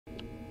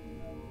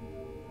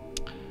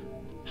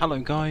Hello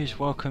guys,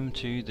 welcome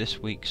to this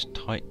week's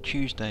Tight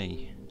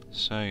Tuesday.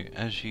 So,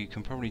 as you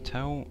can probably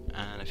tell,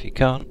 and if you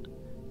can't,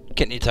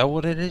 can you tell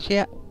what it is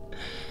yet?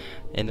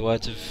 In the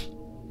words of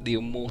the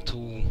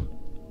immortal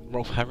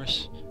Rolf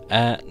Harris,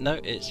 no,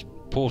 it's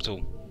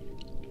Portal.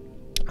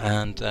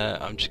 And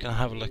I'm just going to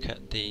have a look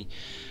at the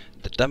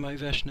demo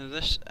version of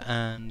this,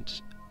 and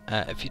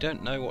if you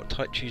don't know what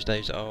Tight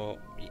Tuesdays are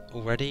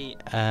already,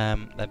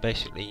 they're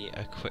basically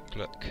a quick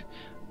look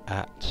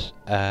at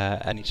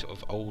any sort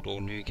of old or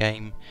new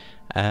game.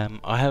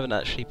 I haven't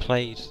actually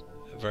played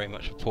very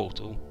much of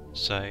Portal,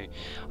 so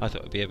I thought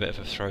it'd be a bit of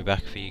a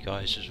throwback for you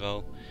guys as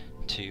well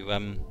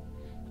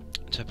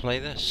to play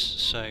this.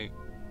 So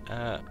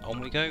on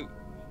we go,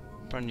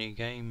 brand new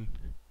game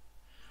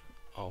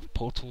of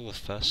Portal: The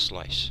First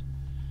Slice.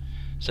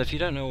 So if you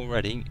don't know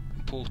already,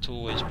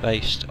 Portal is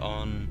based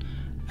on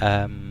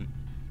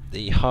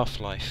the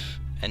Half-Life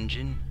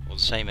engine, or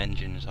the same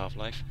engine as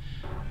Half-Life,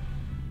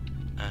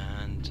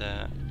 and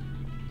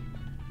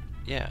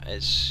yeah,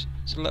 it's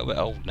a little bit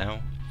old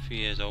now, a few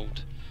years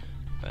old,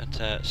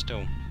 but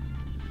still,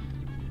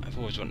 I've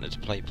always wanted to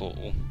play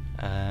Portal.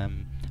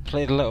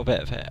 Played a little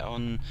bit of it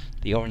on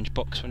the orange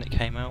box when it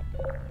came out.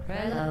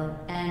 Hello,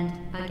 and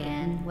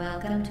again,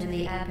 welcome to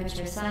the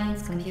Aperture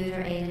Science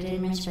Computer-Aided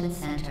Enrichment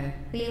Center.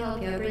 We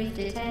hope your brief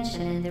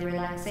detention in the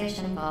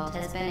relaxation vault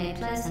has been a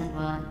pleasant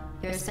one.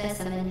 Your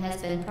specimen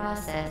has been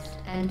processed,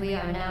 and we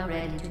are now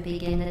ready to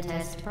begin the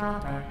test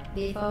proper.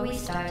 Before we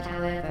start,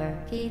 however,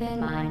 keep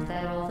in mind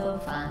that although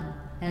fun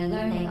and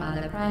learning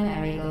are the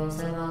primary goals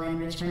of all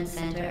Enrichment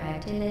Center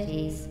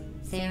activities,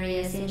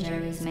 serious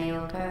injuries may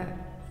occur.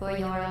 For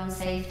your own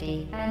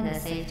safety and the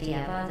safety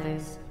of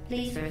others,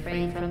 please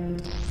refrain from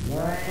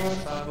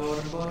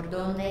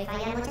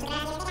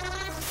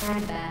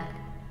stand back.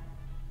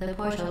 The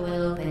portal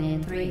will open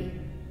in 3,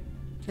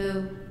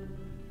 2,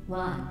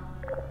 1.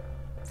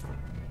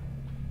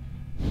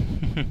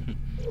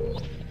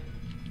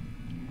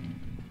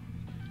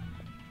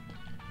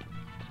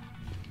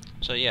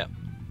 So yeah,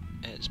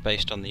 it's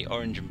based on the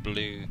orange and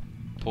blue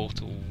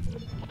portal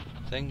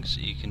things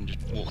that you can just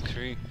walk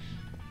through.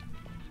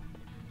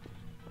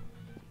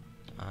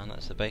 And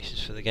that's the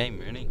basis for the game,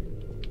 really.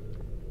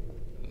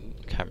 Ooh,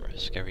 camera,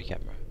 scary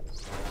camera.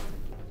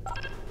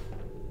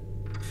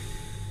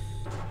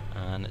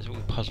 And it's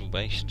all puzzle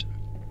based.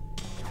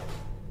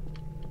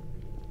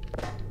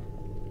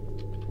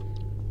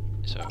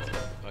 So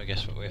I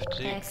guess what we have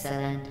to do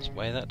is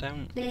weigh that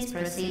down. Please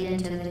proceed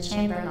into the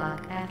chamber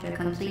lock after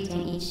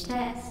completing each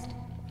test.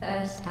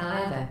 First,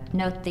 however,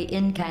 note the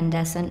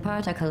incandescent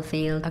particle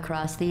field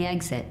across the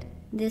exit.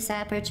 This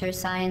Aperture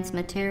Science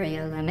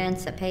Material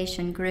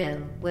Emancipation Grill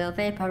will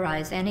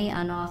vaporize any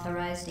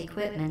unauthorized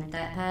equipment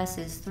that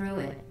passes through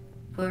it.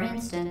 For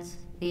instance,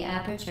 the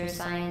Aperture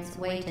Science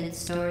Weighted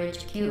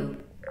Storage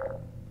Cube.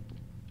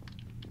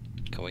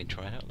 Can we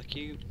try out the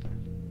cube?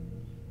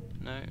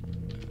 No?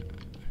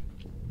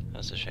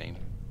 That's a shame.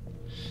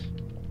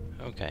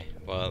 Okay,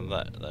 well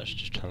that's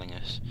just telling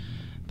us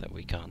that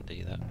we can't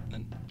do that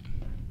then.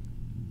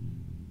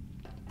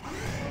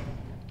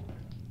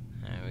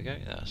 There we go,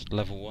 that's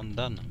level 1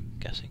 done, I'm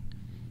guessing.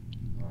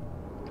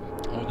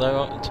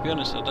 Although, to be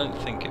honest, I don't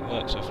think it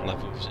works off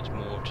levels, it's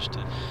more just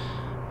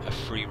a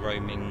free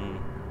roaming,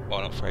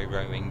 well not free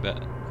roaming,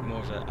 but more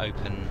of an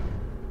open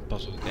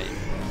puzzle game.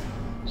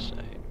 So,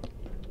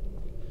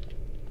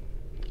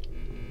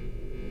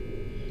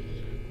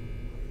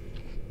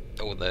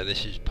 although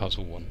this is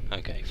puzzle 1,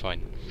 okay,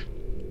 fine.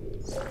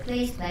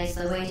 Please place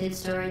the weighted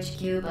storage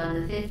cube on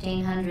the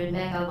 1500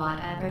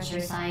 megawatt Aperture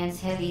Science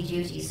Heavy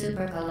Duty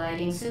Super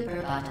Colliding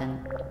Super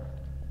button.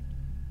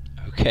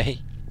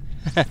 Okay.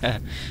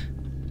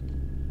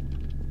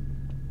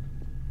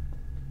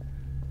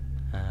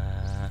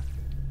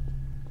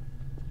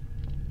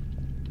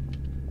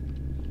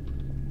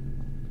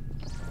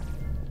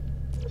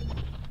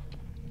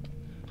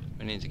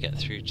 We need to get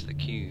through to the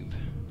cube.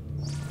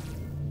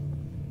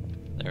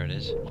 There it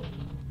is.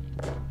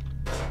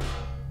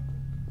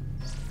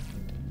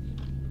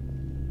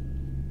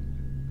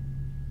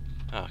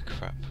 Ah,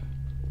 crap.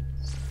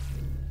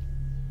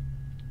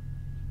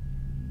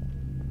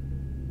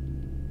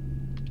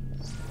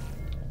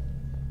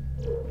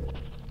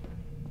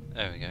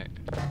 There we go.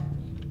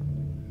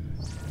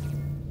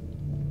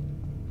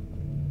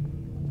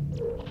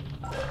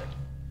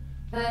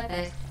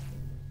 Perfect.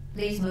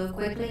 Please move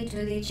quickly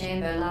to the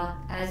chamber lock,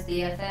 as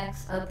the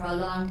effects of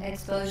prolonged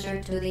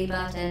exposure to the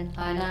button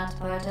are not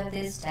part of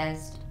this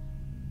test.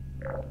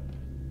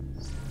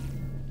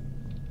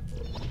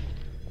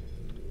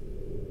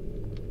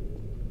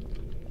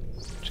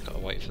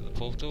 Wait for the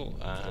portal,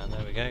 and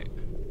there we go.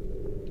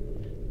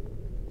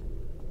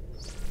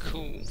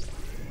 Cool.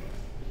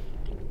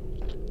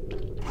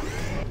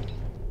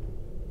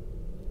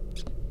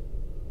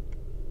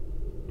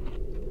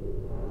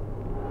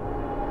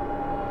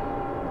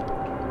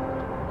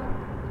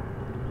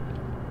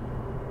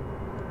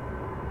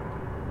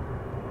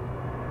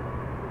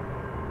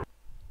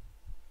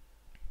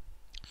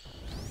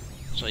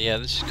 So yeah,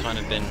 this has kind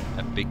of been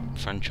a big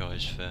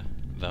franchise for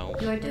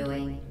Valve. You're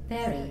doing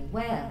very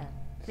well.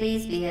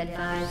 Please be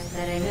advised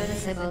that a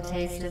noticeable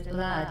taste of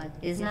blood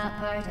is not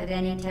part of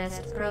any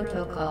test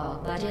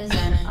protocol, but is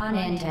an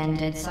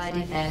unintended side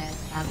effect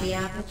of the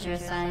Aperture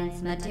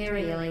Science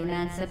Material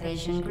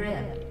Emancipation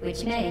Grip,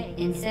 which may,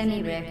 in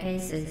semi-rare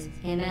cases,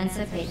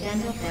 emancipate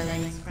dental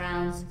fillings,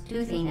 crowns,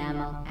 tooth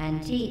enamel,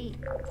 and teeth.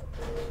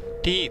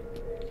 Teeth!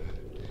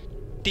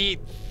 Teeth!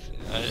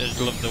 I just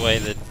love the way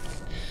that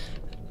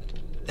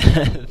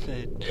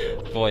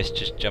the voice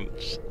just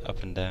jumps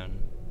up and down.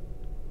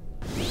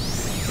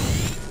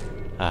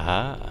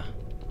 Aha!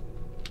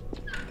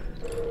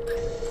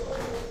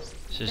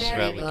 This is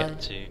where we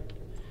get to.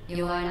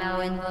 You are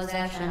now in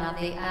possession of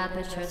the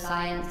Aperture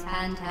Science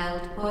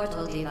handheld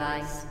portal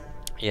device.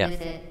 Yeah. With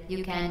it,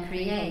 you can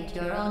create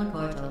your own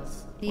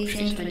portals. These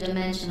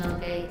interdimensional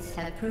gates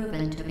have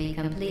proven to be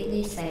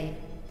completely safe.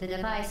 The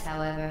device,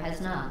 however, has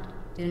not.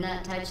 Do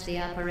not touch the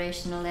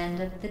operational end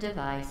of the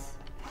device.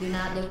 Do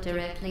not look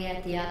directly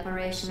at the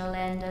operational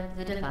end of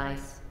the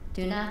device.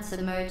 Do not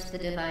submerge the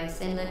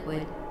device in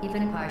liquid,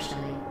 even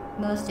partially.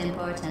 Most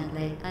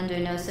importantly, under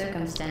no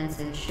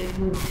circumstances should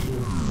you...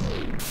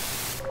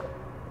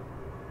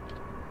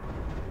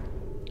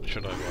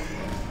 Should I what?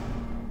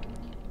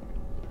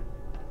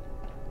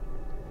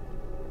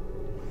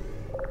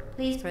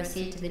 Please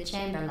proceed to the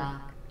chamber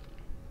lock.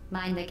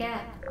 Mind the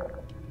gap.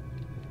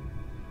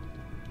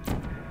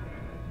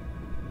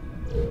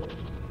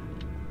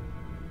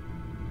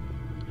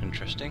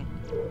 Interesting.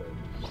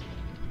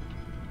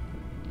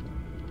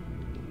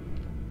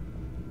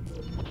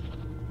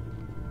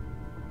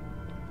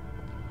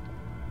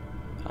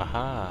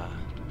 Aha!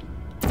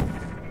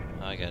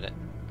 I get it.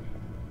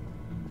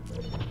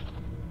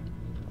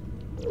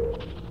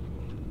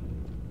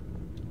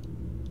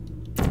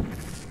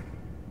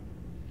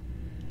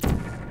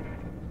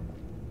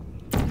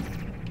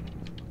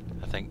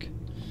 I think.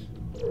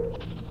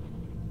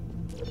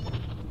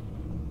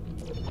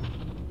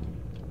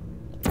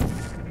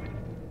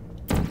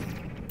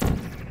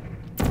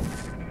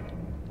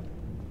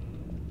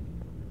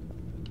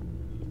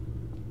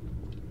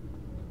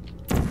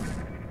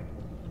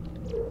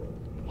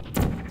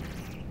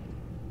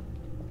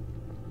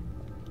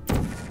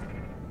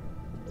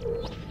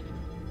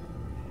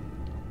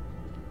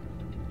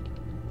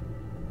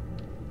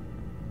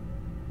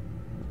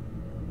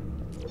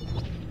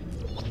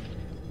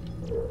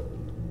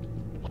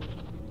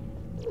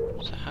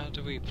 So how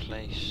do we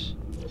place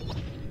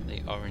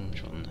the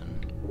orange one then?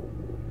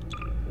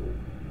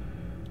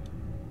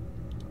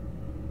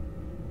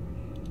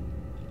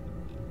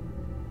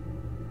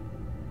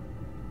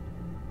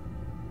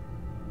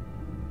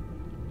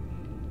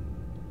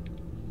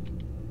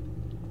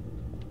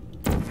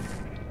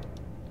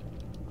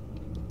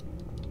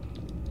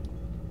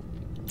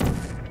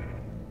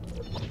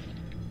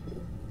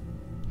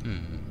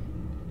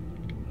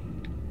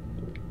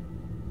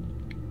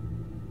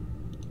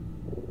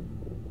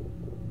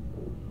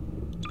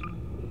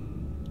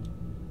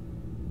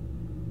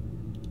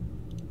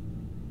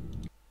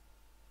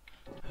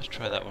 Let's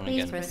try that one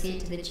Please again. proceed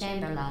to the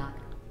chamber lock.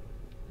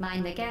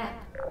 Mind the gap.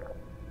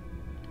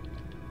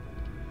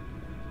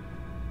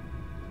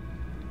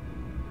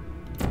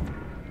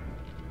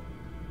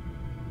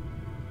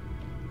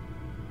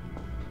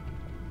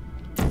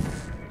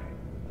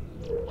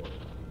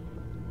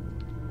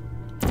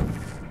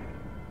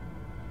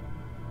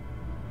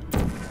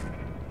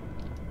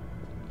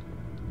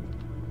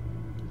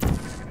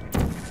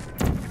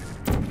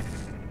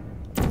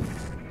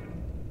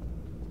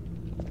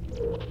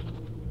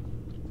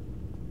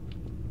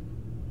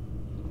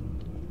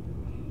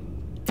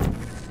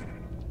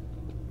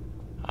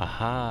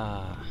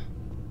 Aha!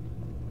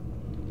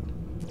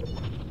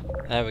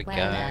 There we Well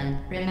go.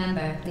 done.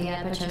 Remember, the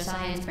Aperture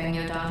Science Bring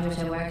Your Daughter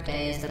to Work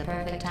Day is the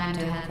perfect time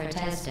to have her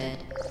tested.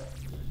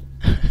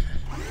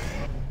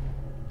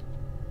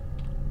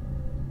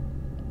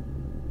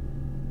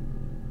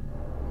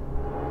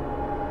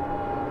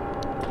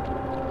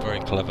 Very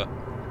clever.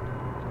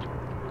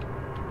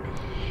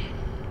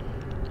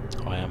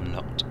 I am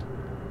not,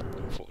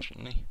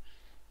 unfortunately.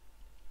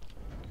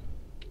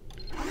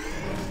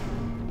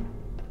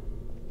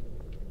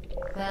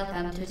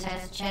 Welcome to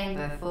Test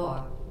Chamber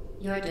 4.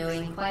 You're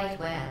doing quite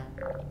well.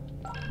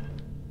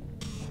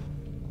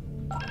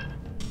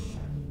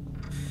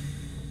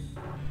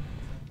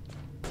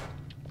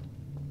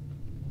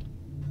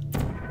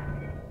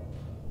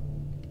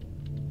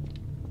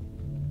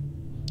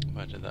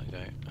 Where did that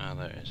go? Ah,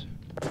 there it is.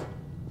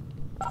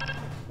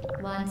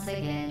 Once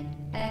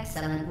again,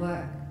 excellent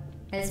work.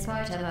 As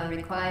part of our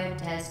required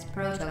test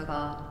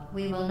protocol,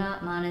 we will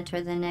not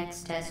monitor the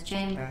next test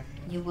chamber.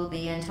 You will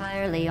be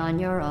entirely on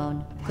your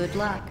own. Good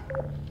luck.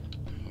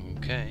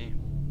 Okay.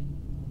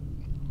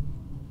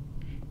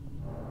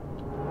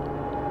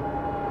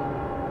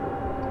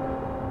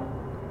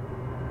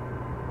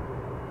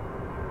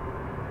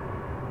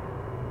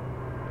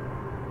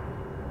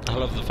 I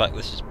love the fact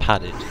this is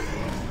padded.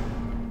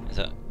 Is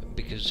that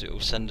because it will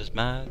send us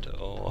mad,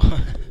 or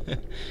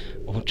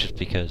or just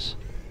because?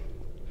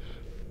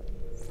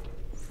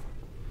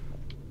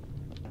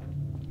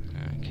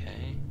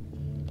 Okay.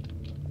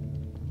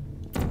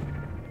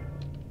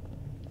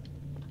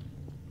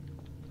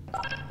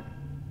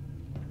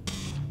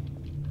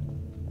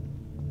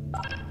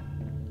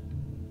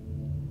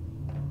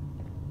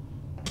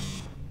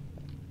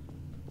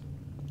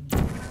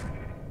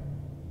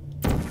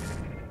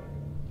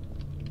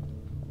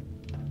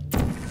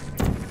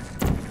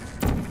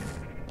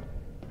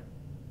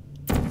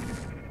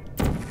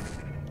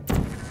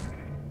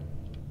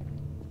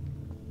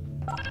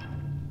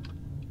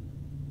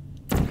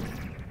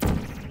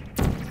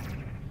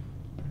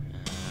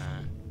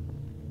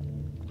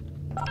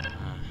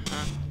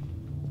 Uh-huh.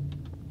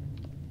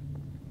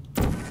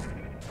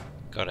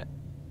 Got it.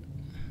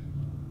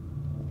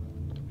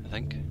 I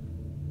think.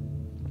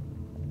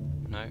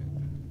 No.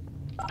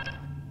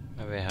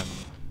 Maybe I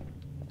haven't.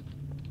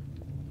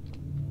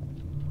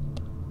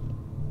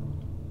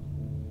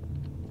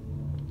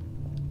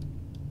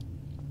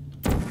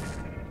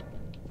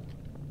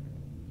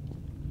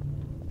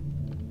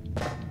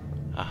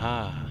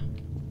 Aha!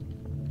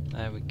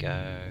 There we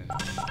go.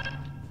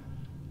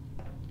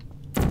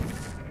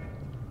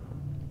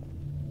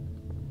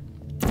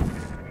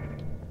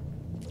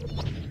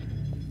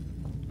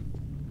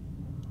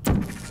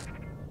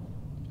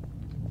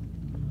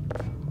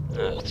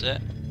 That's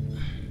it.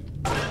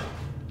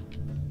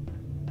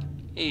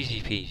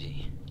 Easy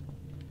peasy.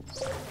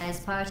 As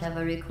part of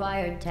a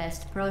required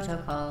test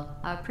protocol,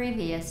 our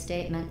previous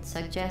statement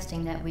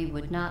suggesting that we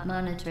would not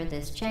monitor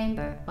this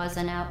chamber was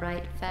an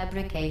outright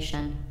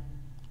fabrication.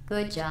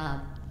 Good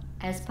job.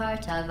 As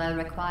part of a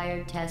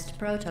required test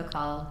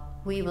protocol,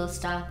 we will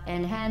stop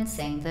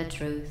enhancing the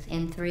truth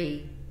in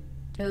 3,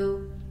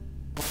 2...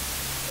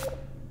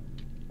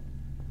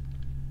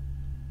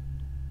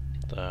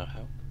 The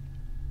hell?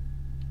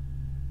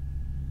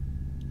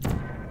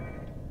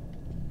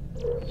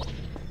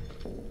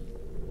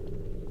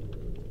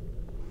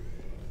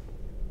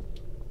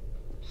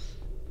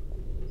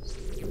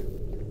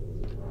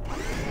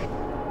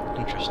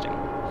 Interesting.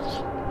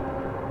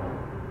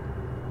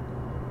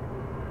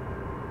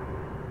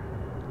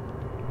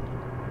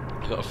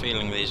 I've got a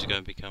feeling these are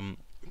going to become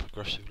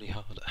progressively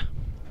harder.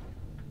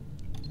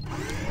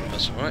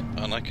 That's alright,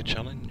 I like a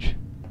challenge.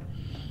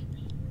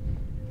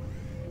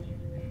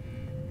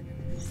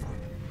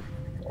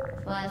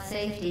 While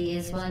safety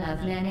is one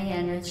of many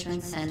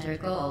Enrichment Center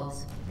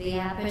goals, the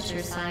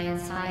Aperture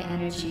Science High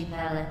Energy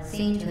pellet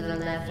seen to the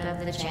left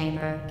of the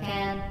chamber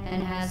can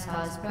and has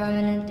caused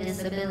permanent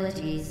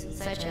disabilities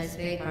such as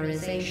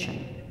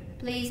vaporization.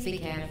 Please be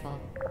careful.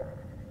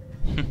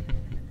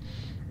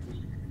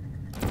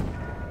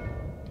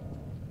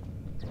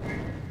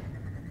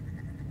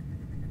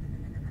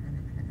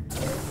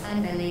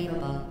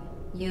 Unbelievable.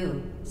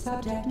 You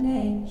Subject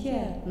name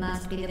here.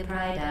 must be the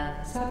pride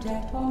of.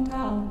 Subject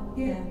hometown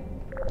here.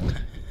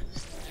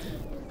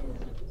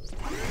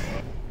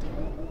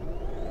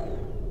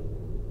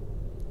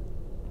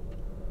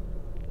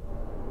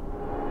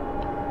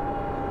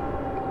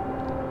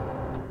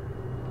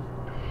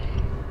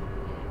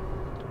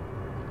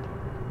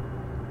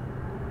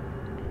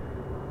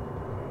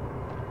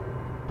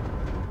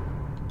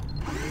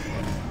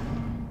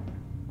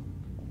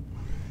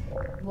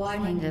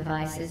 Warning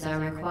devices are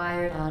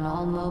required on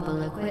all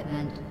mobile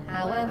equipment.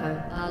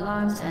 However,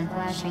 alarms and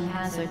flashing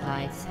hazard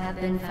lights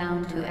have been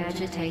found to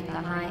agitate the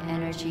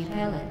high-energy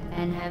pellet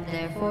and have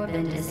therefore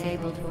been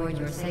disabled for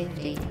your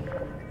safety.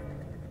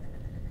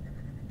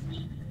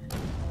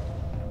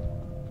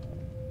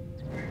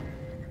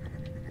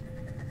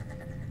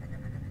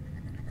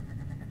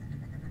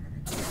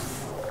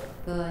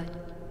 Good.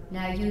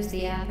 Now use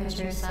the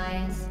Aperture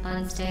Science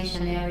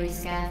unstationary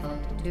scaffold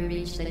to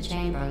reach the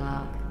chamber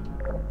lock.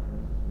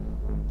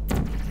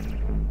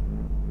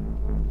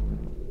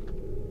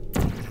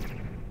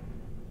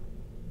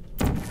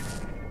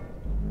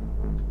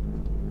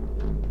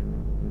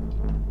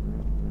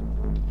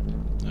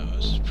 Oh,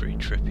 this is pretty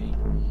trippy.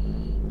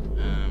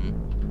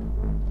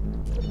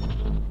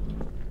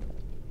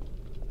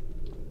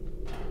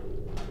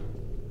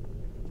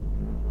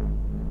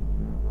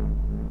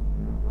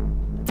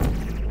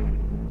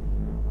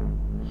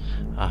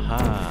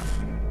 Aha!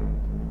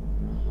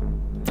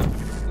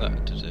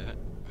 That to do it.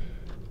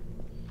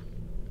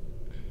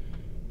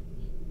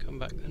 Come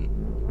back then.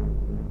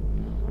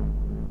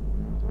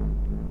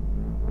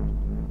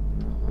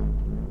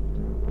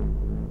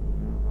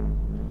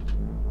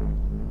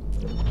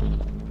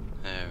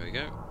 There we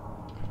go.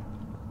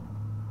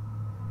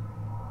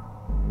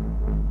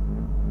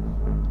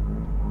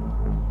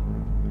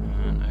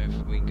 And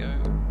over we go.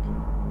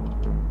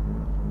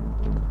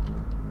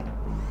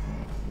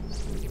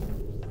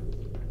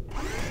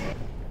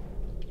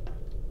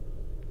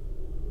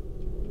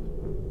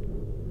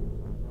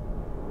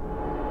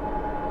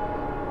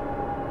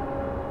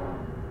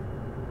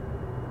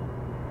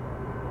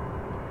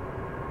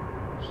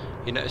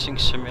 You're noticing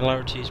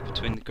similarities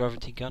between the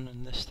gravity gun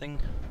and this thing?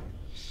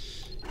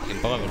 You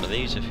can buy one of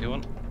these if you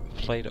want.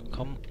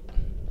 Play.com.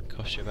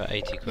 Costs you about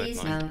 80 quid.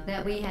 Please note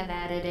that we have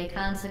added a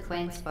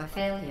consequence for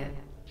failure.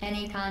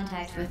 Any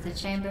contact with the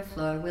chamber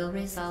floor will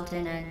result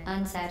in an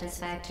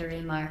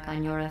unsatisfactory mark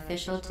on your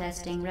official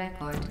testing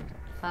record,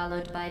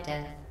 followed by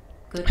death.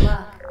 Good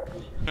luck.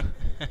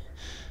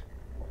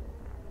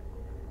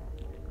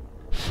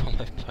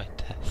 Followed by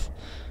death.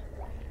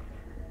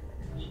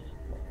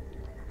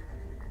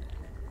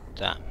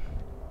 Damn.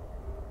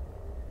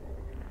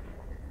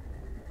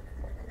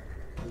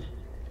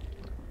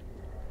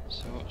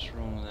 So what's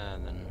wrong there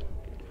then?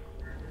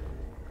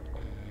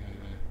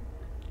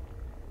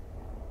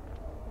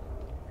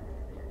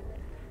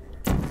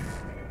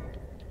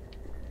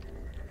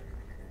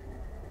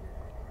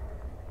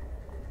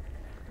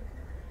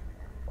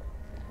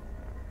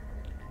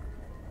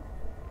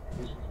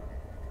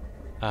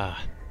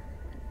 Ah.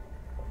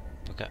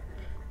 Okay.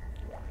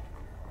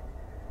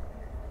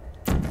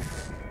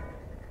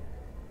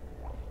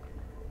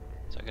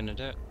 Is that gonna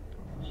do it?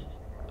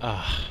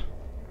 Ah.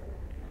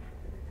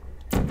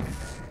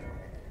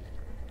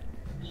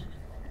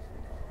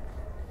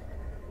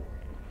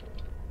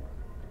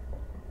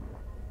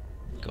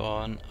 Go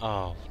on.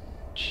 Oh,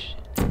 shit.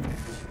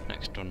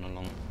 Next one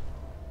along.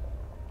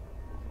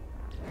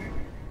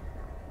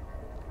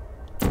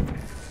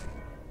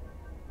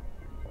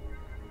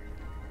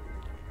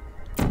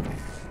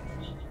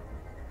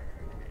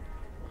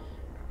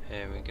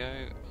 Here we go.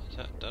 Has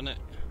that done it?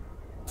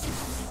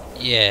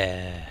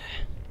 Yeah.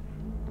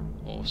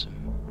 Awesome.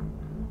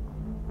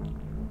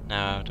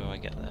 Now how do I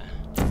get there?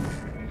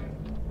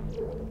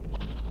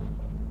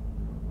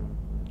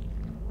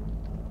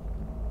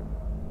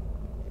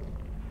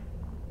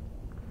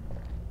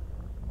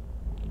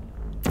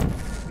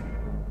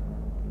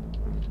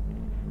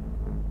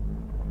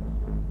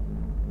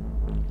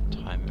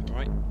 Time it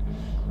right.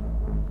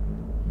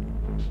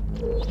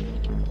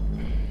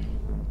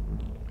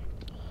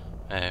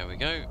 There we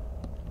go.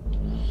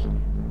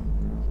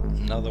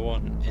 Another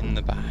one in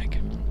the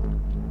bag.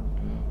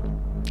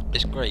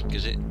 It's great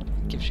because it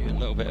gives you a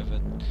little bit of a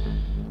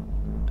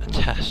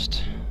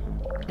test.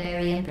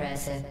 Very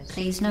impressive.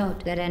 Please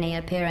note that any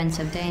appearance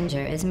of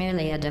danger is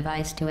merely a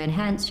device to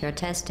enhance your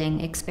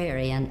testing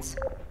experience.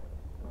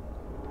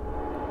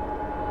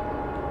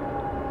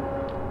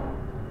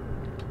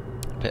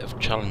 Bit of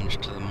challenge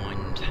to the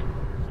mind.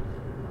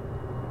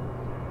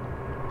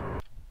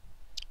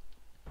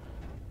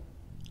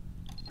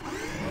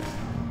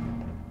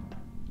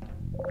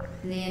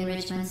 The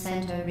Enrichment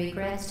Center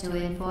regrets to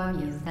inform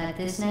you that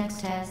this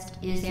next test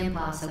is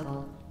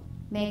impossible.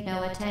 Make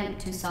no attempt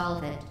to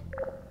solve it.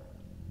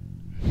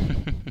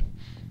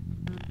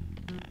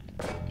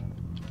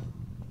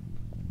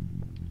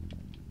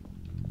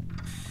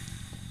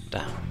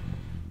 Down.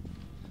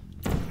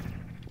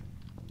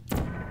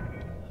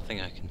 I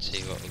think I can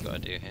see what we've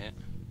got to do here.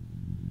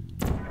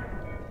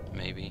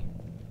 Maybe.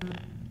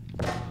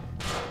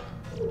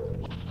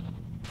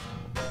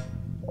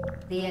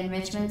 The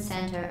Enrichment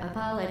Center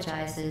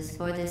apologizes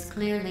for this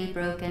clearly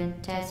broken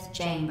test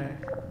chamber.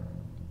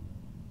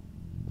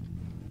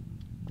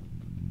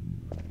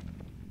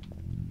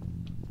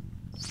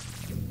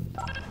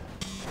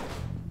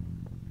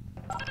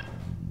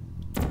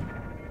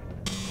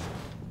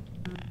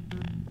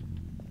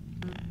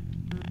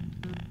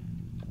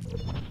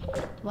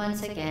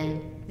 Once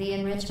again, the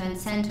Enrichment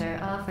Center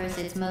offers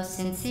its most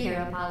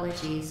sincere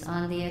apologies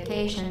on the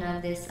occasion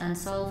of this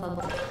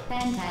unsolvable.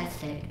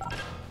 Fantastic.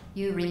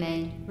 You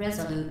remain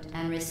resolute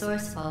and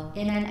resourceful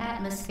in an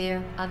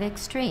atmosphere of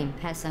extreme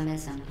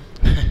pessimism.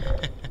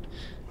 That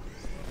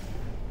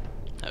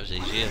was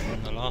easier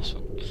than the last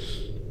one.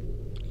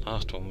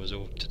 Last one was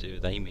all to do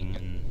with aiming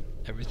and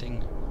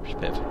everything. It was a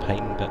bit of a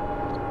pain, but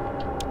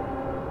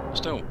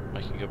still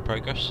making good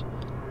progress.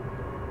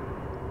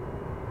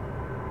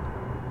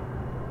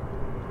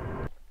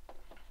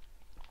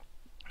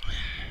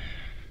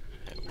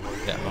 It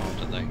will get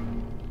harder though.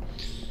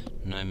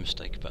 No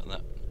mistake about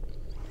that.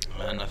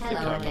 And I think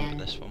I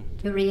remember this one.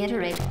 To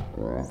reiterate,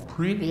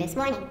 Previous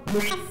morning.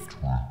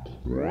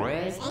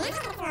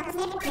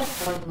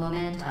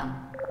 momentum.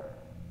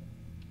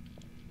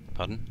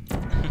 Pardon?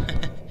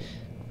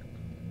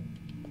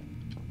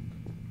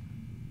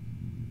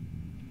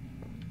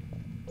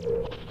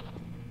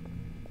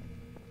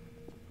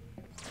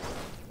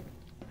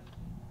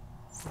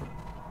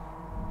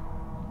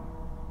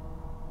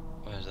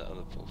 Where's that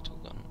other portal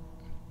gone?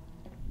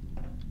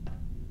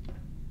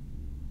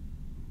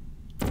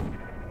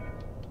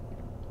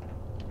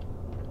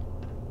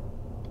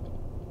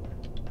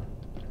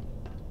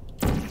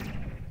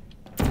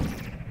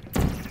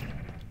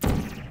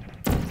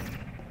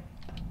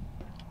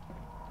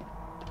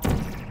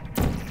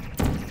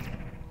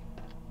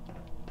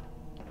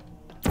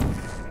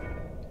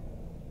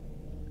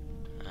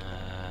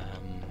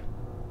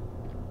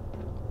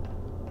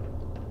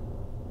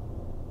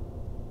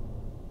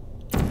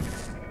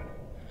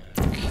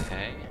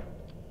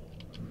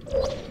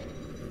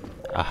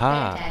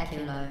 Aha!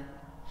 Spectacular.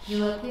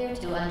 You appear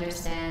to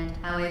understand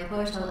how a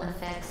portal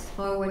affects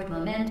forward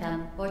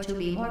momentum, or to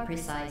be more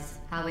precise,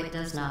 how it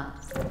does not.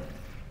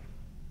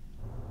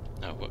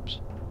 Oh, whoops.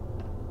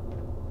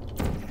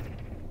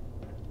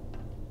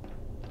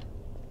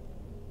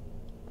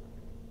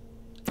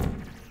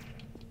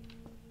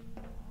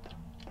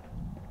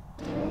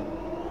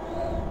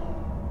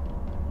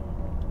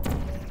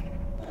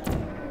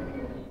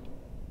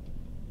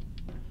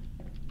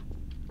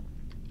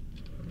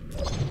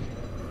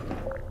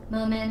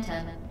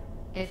 Momentum,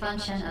 a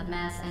function of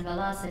mass and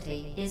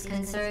velocity, is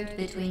conserved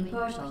between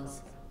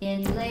portals.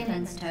 In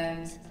layman's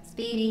terms,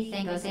 speedy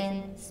thing goes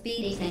in,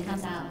 speedy thing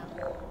comes out.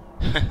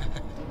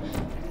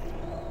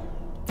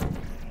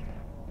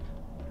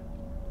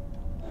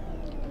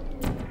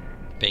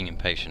 Being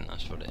impatient,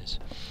 that's what it is.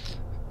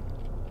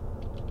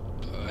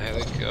 Oh, here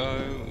we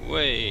go.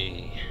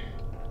 Way.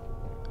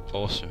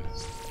 Awesome.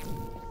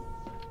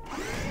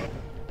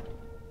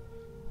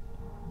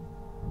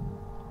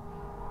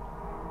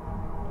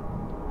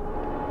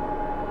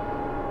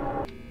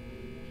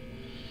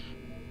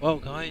 Well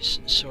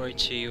guys, sorry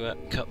to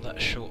cut that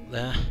short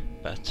there,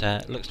 but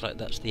looks like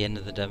that's the end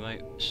of the demo.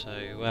 So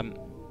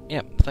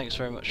yeah, thanks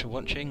very much for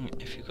watching.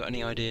 If you've got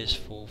any ideas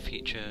for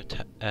future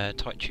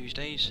Tight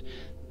Tuesdays,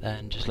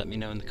 then just let me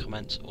know in the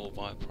comments or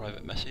via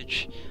private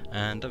message.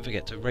 And don't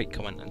forget to rate,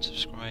 comment and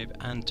subscribe,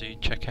 and to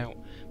check out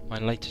my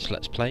latest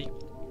Let's Play,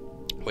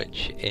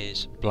 which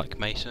is Black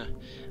Mesa.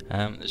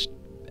 There's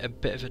a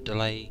bit of a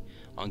delay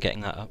on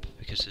getting that up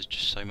because there's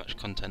just so much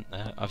content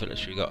there. I've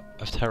literally got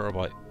a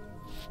terabyte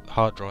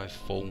hard drive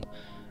full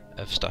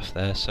of stuff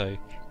there, so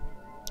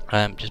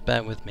just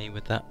bear with me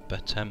with that.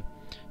 But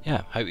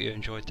yeah, hope you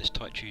enjoyed this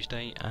Tight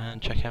Tuesday,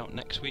 and check out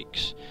next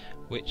week's,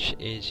 which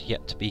is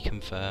yet to be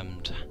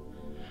confirmed.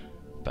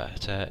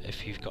 But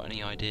if you've got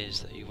any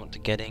ideas that you want to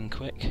get in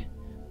quick,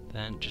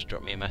 then just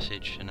drop me a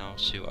message and I'll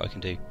see what I can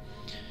do.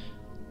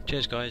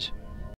 Cheers guys.